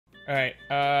Alright,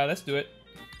 let's do it.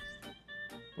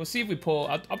 We'll see if we pull.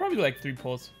 I'll probably do like 3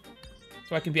 pulls.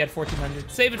 So I can be at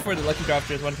 1400. Save it for the lucky draw if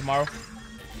there's one tomorrow.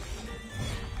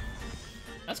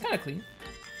 That's kind of clean.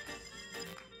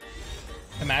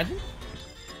 Imagine?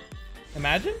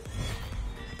 Imagine?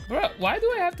 Bro, why do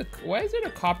I have to... Why is it a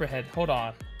copperhead? Hold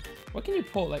on. What can you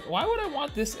pull? Like, why would I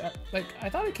want this? Like, I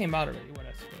thought it came out already. What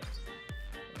else?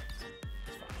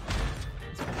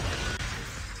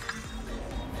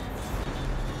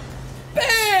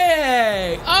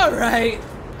 Bang! Alright.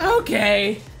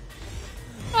 Okay.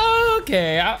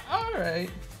 Okay. Alright.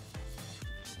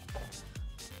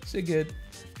 Shit good.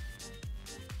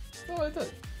 That's all it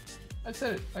took. I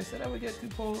said it. I said I would get 2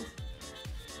 pulls.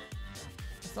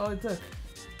 That's all it took.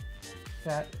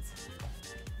 That.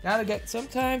 Gotta get.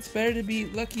 Sometimes better to be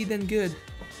lucky than good.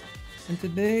 And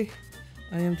today,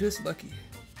 I am just lucky.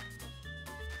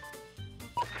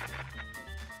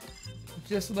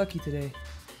 Just lucky today.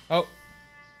 Oh.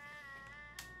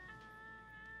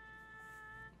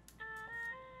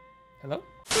 Hello?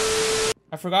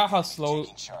 I forgot how slow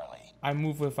I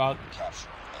move without. Capture.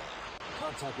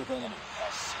 Contact with enemy.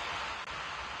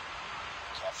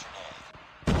 Capture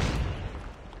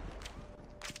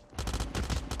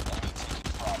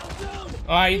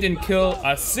A. Oh, you didn't kill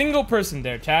a single person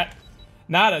there, chat.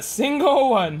 Not a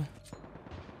single one.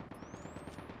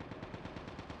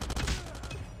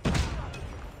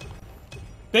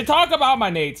 They talk about my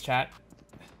nades, chat.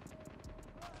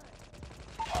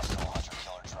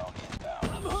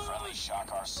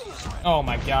 Oh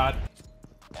my god.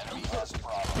 Enemy has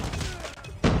Bravo.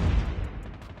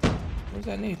 Where's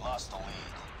that nade? Lost the lead.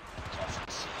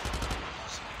 Captured C.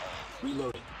 Losing A.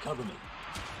 Reloading. Cover me.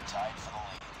 Tied for the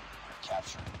lead. We're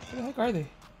capturing B. Where the heck are they?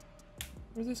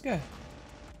 Where's this guy?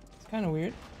 It's kind of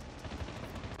weird.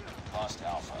 Lost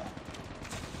Alpha.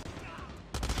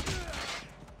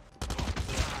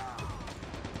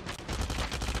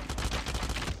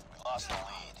 We lost the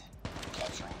lead.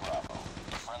 Capturing Bravo.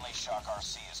 Friendly Shock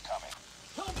RC is coming.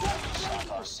 Friendly Shock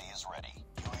RC is ready.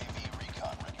 UAV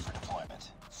recon ready for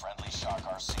deployment. Friendly Shock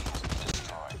RC has been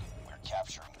destroyed. We're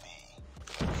capturing B.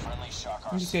 Friendly Shock RC.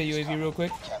 Let me just get UAV real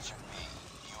quick. Captured B.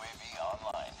 UAV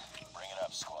online. Bring it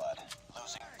up, squad.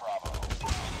 Losing Bravo.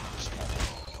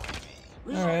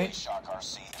 UAV. Alright. Shock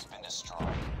RC has been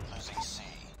destroyed. Losing C.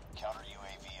 Counter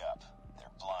UAV up.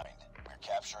 They're blind. We're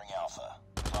capturing Alpha.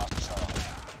 Lost Charlie.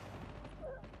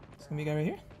 It's gonna be a guy right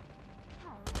here.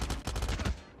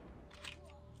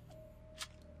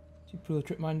 You put a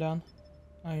trip mine down.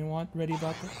 I ain't want ready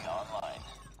about this. Online.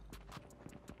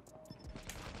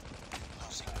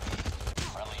 Losing B.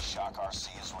 Friendly Shock RC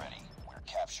is ready. We're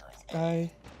capturing A.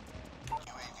 Guy.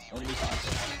 UAV recon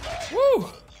standing by. Woo!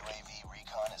 UAV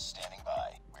recon is standing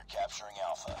by. We're capturing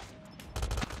Alpha.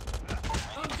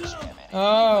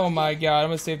 Oh my god, I'm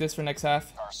gonna save this for next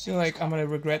half. I feel like I'm gonna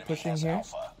regret pushing here.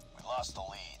 Alpha. We lost the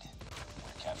lead.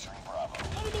 We're capturing Bravo.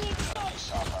 Friendly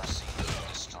Shock RC has been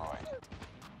destroyed.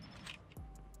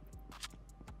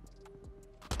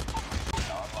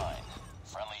 Online.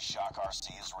 Friendly Shock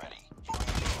RC is ready.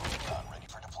 UAV recon ready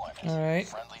for deployment. Alright.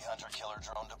 Friendly hunter-killer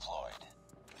drone deployed.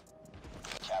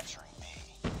 Capturing B.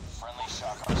 Friendly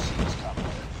Shock RC is coming.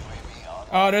 UAV online.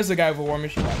 Oh, there's a guy with a war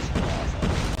machine. Capturing Alpha.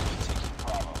 Taking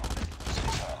Bravo. Losing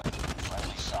Charlie.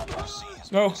 Friendly Shock RC has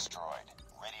been destroyed.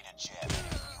 Ready to jam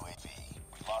enemy UAV.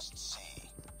 We lost C.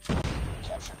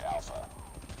 Captured Alpha.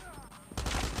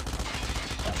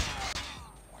 Captured C.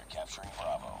 We're capturing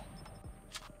Bravo.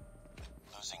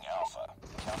 Losing Alpha.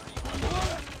 Counter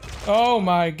UAV. Oh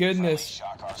my Friendly goodness.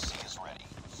 Shock RC is ready.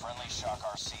 Friendly Shock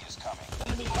RC is coming.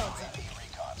 UAV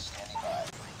recon standing by.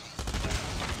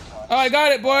 Repeat. Oh, I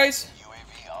got it, boys.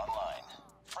 UAV online.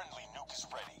 Friendly nuke is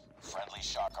ready. Friendly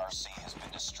Shock RC has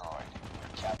been destroyed.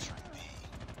 We're capturing B.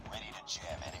 Ready to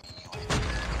jam enemy UAV.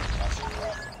 Capture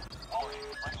Bravo. Warning,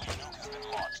 friendly nuke has been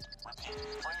launched. Repeat,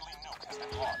 friendly nuke has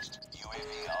been launched.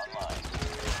 UAV online.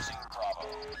 Losing Bravo.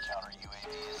 Counter UAV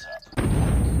is up.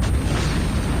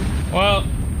 Well,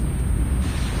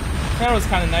 that was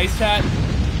kind of nice, chat.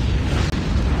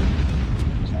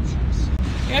 Capturing C. I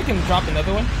think I can drop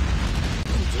another one.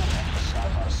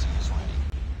 Shock RC is ready.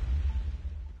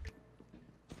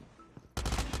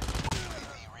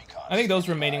 UAV recon. I think those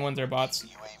remaining ones are bots.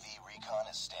 UAV recon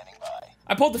is standing by.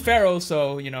 I pulled the Pharo,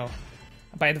 so you know,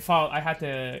 by default I had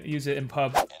to use it in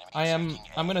pub. I'm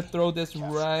gonna throw this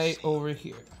right over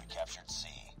here. We captured C.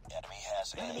 Enemy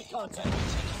has A. Enemy contact.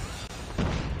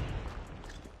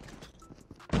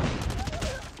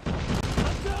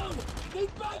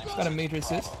 Enemy taking Just got a major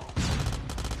assist.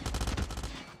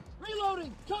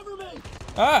 Reloading. Cover me.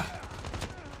 Ah!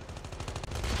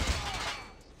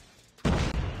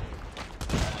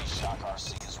 Friendly Shock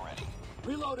RC is ready.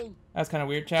 Reloading. That's kind of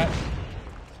weird, chat.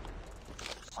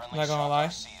 I'm not gonna lie.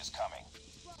 RC is coming.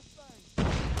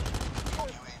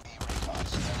 UAV recon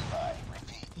standing by.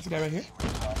 Repeat. This guy right here.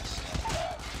 Recon is standing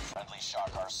by. Friendly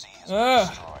shock RC has been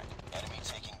destroyed. Enemy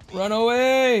taking B. Run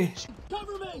away!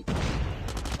 Cover me.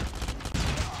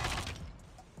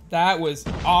 That was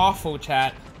awful,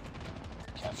 chat.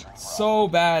 Capturing So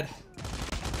bad.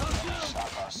 shock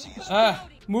RC is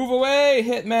Move away,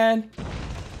 Hitman.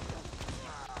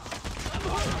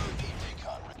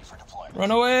 recon ready for deployment.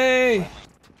 Run away.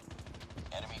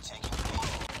 Enemy taking B.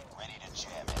 Ready to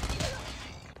jam enemy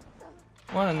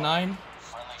UAV. 1 and 9.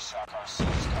 Friendly shock RC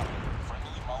is coming.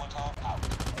 Friendly Molotov out.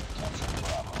 Capturing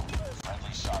Bravo.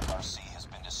 Friendly shock RC has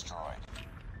been destroyed.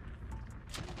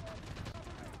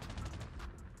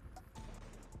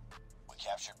 We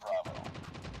captured Bravo.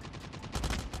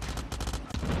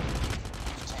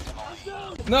 We've taken the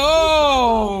lead.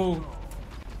 No!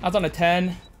 I was on a 10.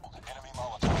 Enemy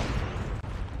Molotov.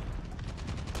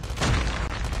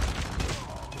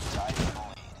 Tied for the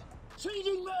lead.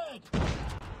 Changing mag.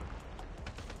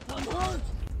 I'm hurt.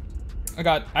 I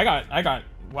got,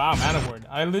 wow, man award.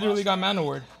 I literally got man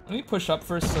award. Let me push up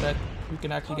first so that we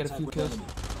can actually get a few kills.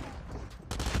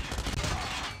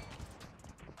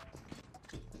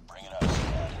 Bring it up,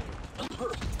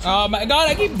 squad. Oh my god,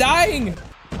 I keep dying!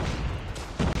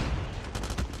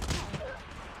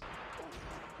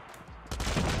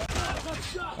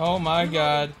 Oh my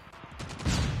god.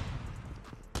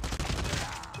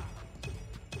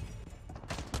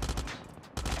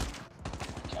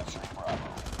 Capturing Bravo.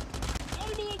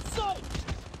 Enemy in sight.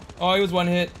 Oh, he was one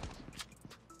hit.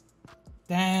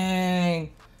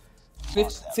 Dang.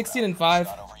 16 and 5.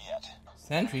 Not over yet.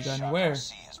 Sentry gun, Shock where?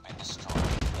 RC has been destroyed.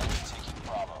 Enemy taking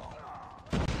Bravo.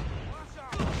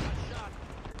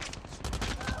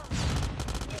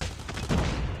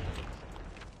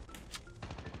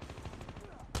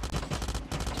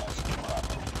 Capturing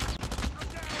Bravo.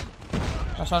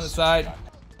 I shot on the side.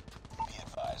 Be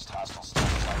advised, hostile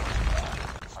stations are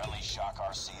inbound. Friendly shock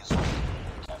RC is ready.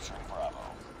 Capturing Bravo.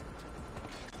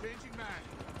 Changing mag.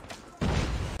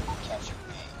 Captured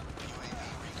B. UAV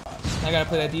recon. I gotta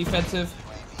play that defensive.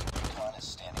 UAV recon is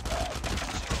standing by.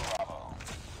 Losing Bravo.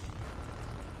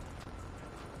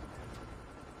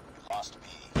 We lost B.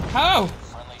 How?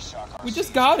 Friendly shock RC. We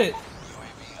just got it.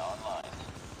 UAV online.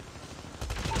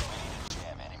 Ready to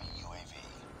jam enemy UAV.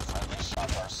 Friendly shock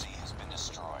RC has been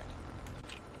destroyed.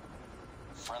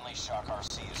 Friendly shock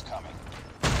RC is coming.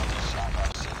 Friendly shock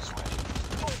RC is ready.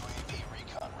 UAV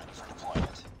recon ready for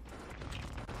deployment.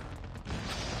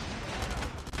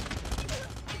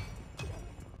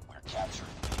 We're capturing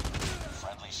B.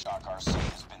 Friendly shock RC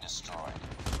has been destroyed.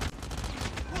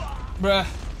 Bruh.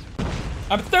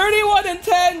 I'm 31 and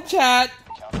 10, chat.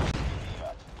 Counter UAV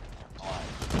up. They're blind.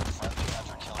 Friendly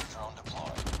hunter killer drone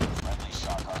deployed. Friendly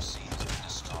shock RC has been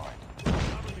destroyed.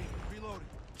 Reloading.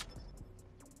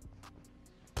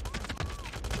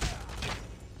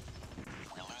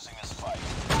 We're losing this fight.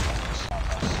 Friendly shock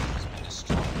RC has been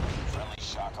destroyed. Friendly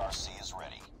shock RC is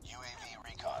ready. UAV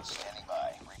recon standing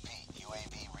by. Repeat,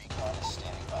 UAV recon is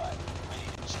standing by. Ready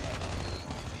to jam enemy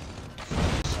UAV.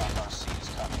 Friendly shock RC is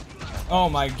coming. Oh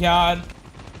my god.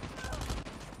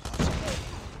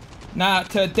 Not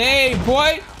today,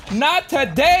 boy. Not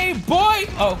today, boy.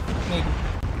 Oh, maybe.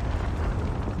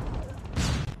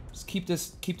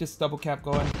 Just keep this double cap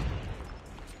going.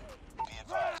 Be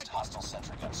advised, hostile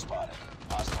sentry gun spotted.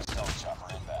 Hostile stealth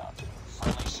chopper inbound.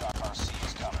 Friendly shock RC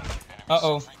is coming. Enemy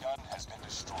Uh-oh. sentry gun has been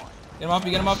destroyed. Get him off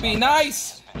me, get him off me.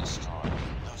 Nice. Has been destroyed.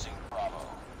 Losing Bravo.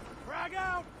 Frag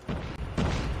out!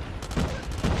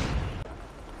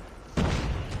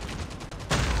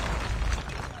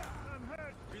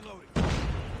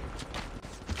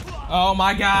 Oh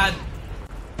my god.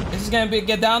 This is gonna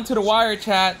get down to the wire,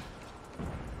 chat.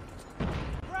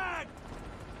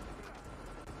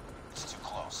 It's too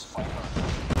close. Fight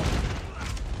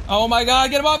hard. Oh my god,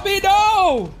 get him off me,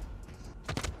 no!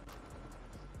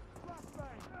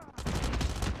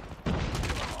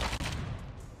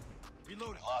 We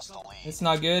lost the lead. It's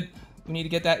not good. We need to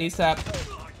get that ASAP.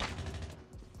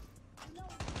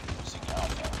 Losing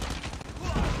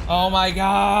Alpha. Oh my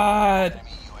god. Enemy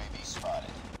UAV spotted.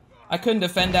 I couldn't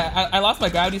defend that. I lost my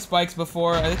gravity spikes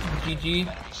before. I think it's GG.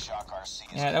 Enemy shock RC is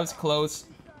Yeah, that was close.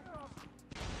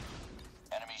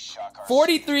 Enemy shock RC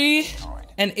 43 destroyed.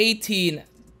 and 18.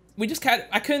 We just can't.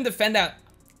 I couldn't defend that.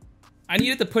 I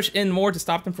needed to push in more to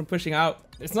stop them from pushing out.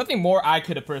 There's nothing more I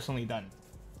could have personally done.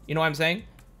 You know what I'm saying?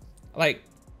 Like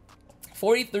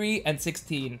 43 and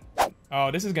 16.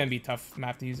 Oh, this is gonna be a tough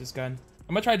map to use this gun.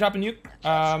 I'm gonna try dropping nuke.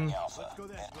 Capturing Alpha.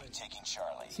 Enemy taking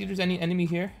Charlie. See if there's any enemy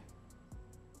here.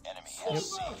 Enemy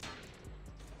has C.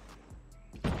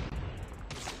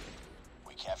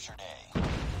 captured A.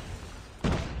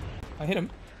 I hit him.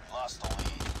 We lost the lead.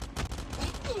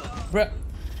 Bruh.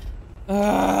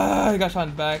 I got shot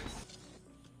in the back.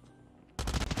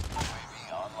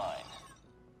 UAV online.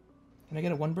 Can I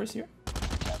get a one burst here?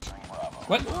 Capturing Bravo.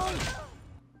 What?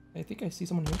 I think I see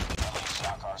someone here. Friendly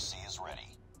Shock RC is ready.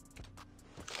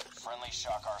 Friendly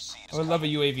Shock RC is I would love a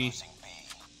coming. UAV. Losing B.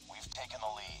 We've taken the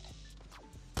lead.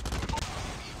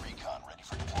 UAV recon ready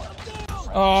for deployment. Friendly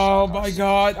Oh Shock my RC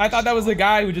god. I thought that was the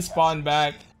guy who destroyed. just spawned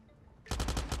back.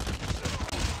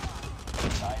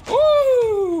 Tied.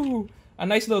 Woo! A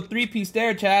nice little three-piece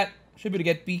there, chat. Should be able to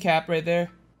get B cap right there.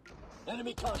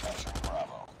 Enemy contact. Capturing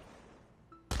Bravo.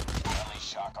 Friendly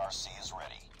Shock RC is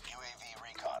ready. UAV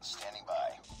recon standing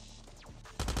by.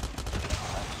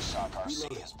 Friendly Shock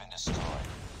RC has been destroyed.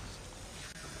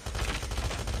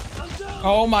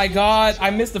 Oh my god. I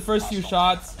missed the first few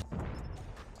shots. We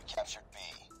captured B.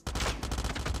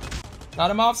 Got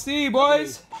him off C,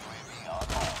 boys. UAV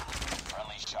online.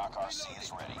 Friendly Shock RC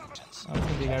is ready. Oh, there's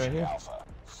gonna be a guy right here. Alpha.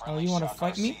 Oh, you wanna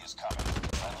fight me? Is coming.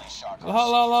 Friendly Shock RC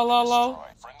Hello.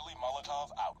 Friendly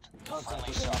Molotov out.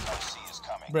 Friendly Shock RC is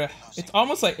coming. Bruh. It's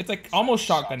almost like, almost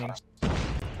shotgunning.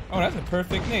 Oh, that's a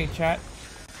perfect nade, chat.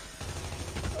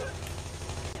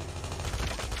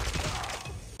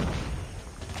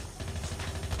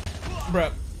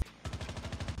 Bruh.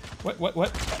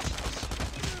 What?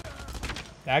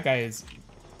 That guy is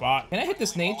bot. Can I hit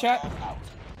this nade, chat? Out.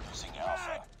 Losing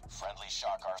Alpha. Friendly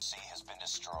Shock RC has been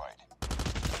destroyed.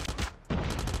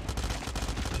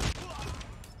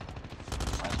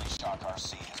 Friendly Shock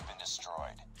RC has been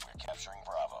destroyed. We're capturing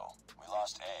Bravo. We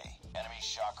lost A. Enemy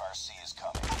Shock RC is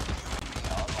coming.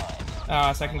 UAV online.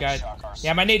 Ah, second guy.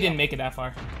 Yeah, my nade didn't make it that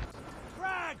far.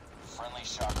 Friendly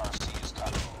Shock RC is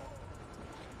coming.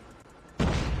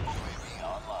 UAV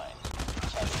online.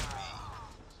 Capture B.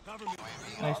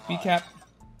 UAV Nice B online. cap.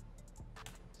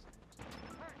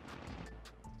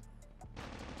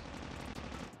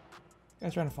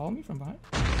 Guys trying to follow me from behind?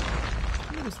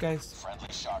 Look at this guy's. Friendly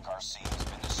Shock RC has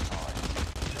been destroyed.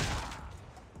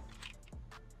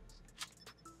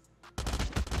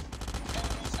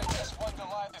 Enemy's XS-1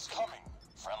 Goliath is coming.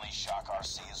 Friendly Shock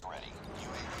RC is ready.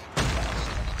 UAV recon is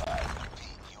standing by.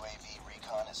 Repeat, UAV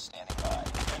recon is standing by.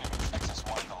 Enemy's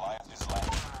XS-1 Goliath is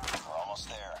landing. We're almost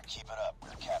there. Keep it up. We're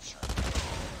captured.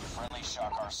 Friendly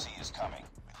Shock RC is coming.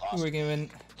 We lost. We're giving.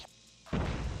 Friendly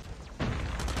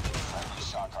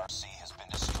Shock RC has been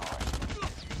destroyed.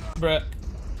 Bruh. I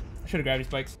should have grabbed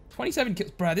these bikes. 27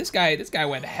 kills. Bruh, this guy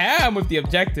went ham with the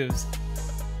objectives.